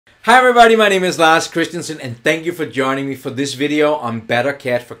Hi everybody, my name is Lars Christensen and thank you for joining me for this video on Better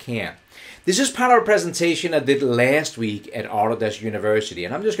CAD for CAM. This is part of a presentation I did last week at Autodesk University,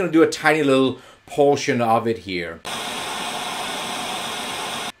 and I'm just going to do a tiny little portion of it here.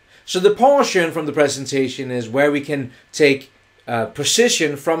 So the portion from the presentation is where we can take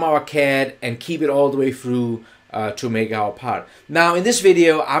precision from our CAD and keep it all the way through to make our part. Now in this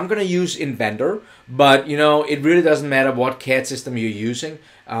video I'm going to use Inventor, but you know, it really doesn't matter what CAD system you're using.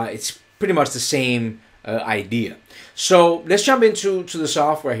 It's pretty much the same idea. So let's jump into the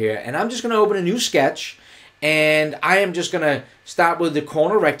software here, and I'm just going to open a new sketch, and I am just going to start with the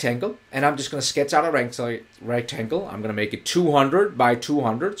corner rectangle, and I'm just going to sketch out a rectangle. I'm going to make it 200 by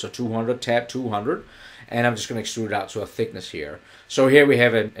 200, so 200 tab 200, and I'm just going to extrude it out to a thickness here. So here we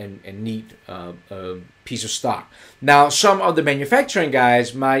have a neat piece of stock. Now some of the manufacturing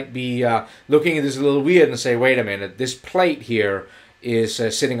guys might be looking at this a little weird and say, wait a minute, this plate here is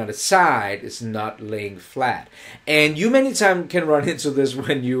sitting on its side, it's not laying flat. And you many times can run into this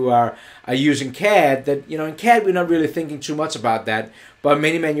when you are using CAD, that, you know, in CAD we're not really thinking too much about that, but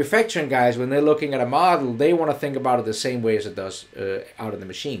many manufacturing guys, when they're looking at a model, they want to think about it the same way as it does out in the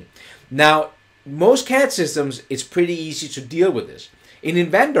machine. Now most CAD systems, it's pretty easy to deal with this. In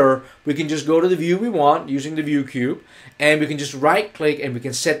Inventor, we can just go to the view we want using the view cube, and we can just right click and we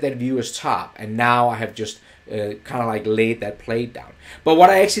can set that view as top, and now I have just kind of like laid that plate down. But what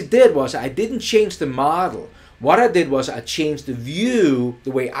I actually did was I didn't change the model. What I did was I changed the view,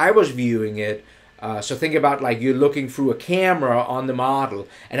 the way I was viewing it. So think about like you're looking through a camera on the model,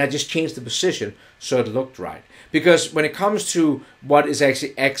 and I just changed the position so it looked right. Because when it comes to what is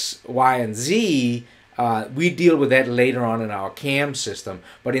actually X, Y, and Z, we deal with that later on in our CAM system.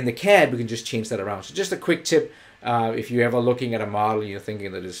 But in the CAD, we can just change that around. So just a quick tip, if you're ever looking at a model, you're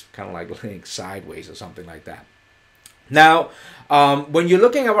thinking that it's kind of like laying sideways or something like that. Now, when you're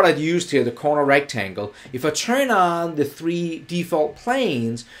looking at what I've used here, the corner rectangle, if I turn on the 3 default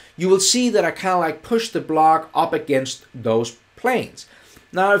planes, you will see that I kind of like push the block up against those planes.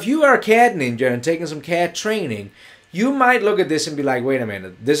 Now, if you are a CAD ninja and taking some CAD training, you might look at this and be like, wait a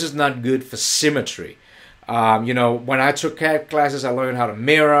minute, this is not good for symmetry. You know, when I took CAD classes, I learned how to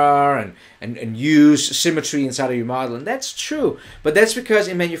mirror and use symmetry inside of your model, and that's true. But that's because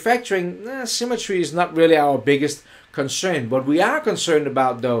in manufacturing, symmetry is not really our biggest concern. What we are concerned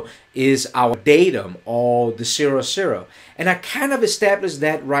about, though, is our datum, or the 0, and I kind of established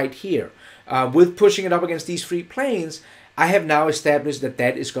that right here. With pushing it up against these 3 planes, I have now established that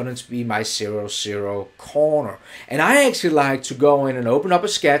that is going to be my 0 corner. And I actually like to go in and open up a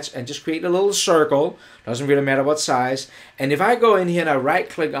sketch and just create a little circle. Doesn't really matter what size. And if I go in here and I right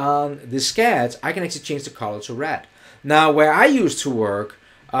click on the sketch, I can actually change the color to red. Now where I used to work,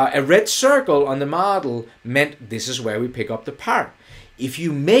 a red circle on the model meant this is where we pick up the part. If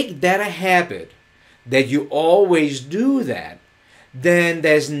you make that a habit, that you always do that, then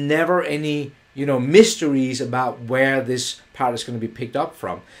there's never any mysteries about where this part is going to be picked up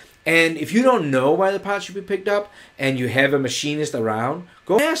from. And if you don't know where the part should be picked up and you have a machinist around,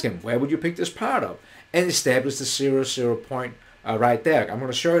 go ask him, where would you pick this part up? And establish the 0 point right there. I'm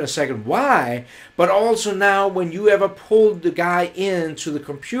going to show you in a second why, but also now when you ever pull the guy into the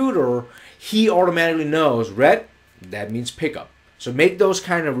computer, he automatically knows red, that means pickup. So make those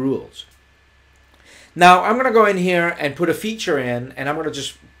kind of rules. Now I'm going to go in here and put a feature in, and I'm going to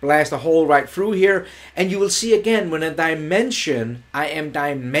just blast a hole right through here, and you will see again when I dimension, I am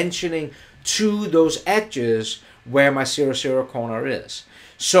dimensioning to those edges where my 0 corner is.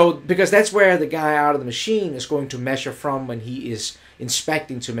 So because that's where the guy out of the machine is going to measure from when he is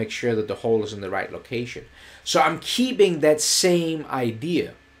inspecting to make sure that the hole is in the right location. So I'm keeping that same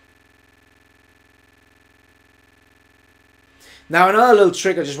idea. Now another little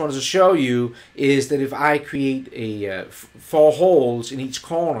trick I just wanted to show you is that if I create a 4 holes in each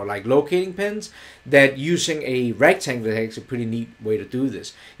corner, like locating pins, that using a rectangle is a pretty neat way to do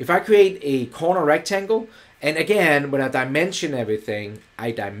this. If I create a corner rectangle, and again, when I dimension everything,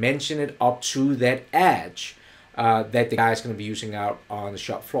 I dimension it up to that edge that the guy is going to be using out on the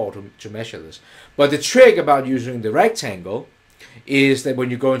shop floor to measure this. But the trick about using the rectangle is that when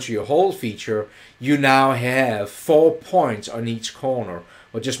you go into your hole feature, you now have 4 points on each corner,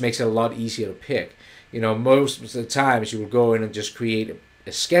 which just makes it a lot easier to pick. You know, most of the times you will go in and just create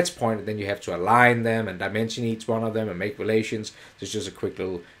a sketch point, and then you have to align them and dimension each one of them and make relations. So it's just a quick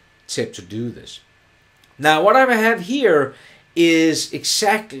little tip to do this. Now what I have here is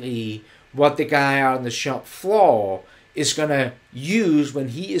exactly what the guy out on the shop floor is going to use when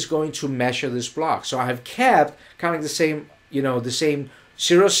he is going to measure this block. So I have kept kind of the same, the same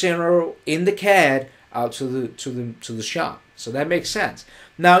 0 in the CAD out to the shop. So that makes sense.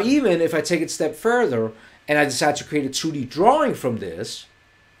 Now, even if I take it a step further and I decide to create a 2D drawing from this,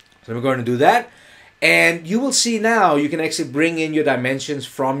 so we're going to do that, and you will see now you can actually bring in your dimensions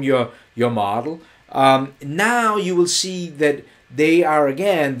from your model. Now you will see that they are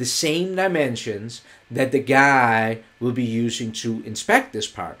again the same dimensions that the guy will be using to inspect this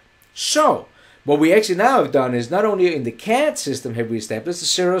part. So what we actually now have done is not only in the CAD system have we established the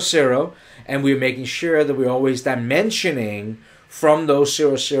 0, 0, and we're making sure that we're always dimensioning from those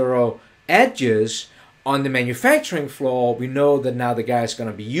 0, 0 edges. On the manufacturing floor, we know that now the guy is going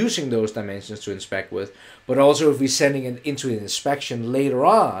to be using those dimensions to inspect with, but also if we're sending it into an inspection later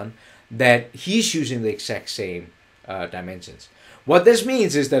on, that he's using the exact same dimensions. What this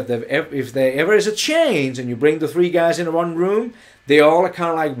means is that if there ever is a change and you bring the 3 guys in one room, they all are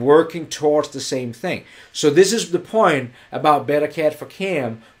kind of like working towards the same thing. So this is the point about Better CAD for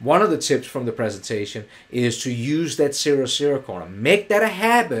CAM. One of the tips from the presentation is to use that 0, 0 corner. Make that a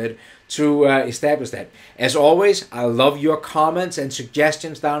habit to establish that. As always, I love your comments and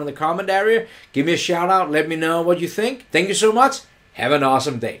suggestions down in the comment area. Give me a shout out. Let me know what you think. Thank you so much. Have an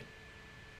awesome day.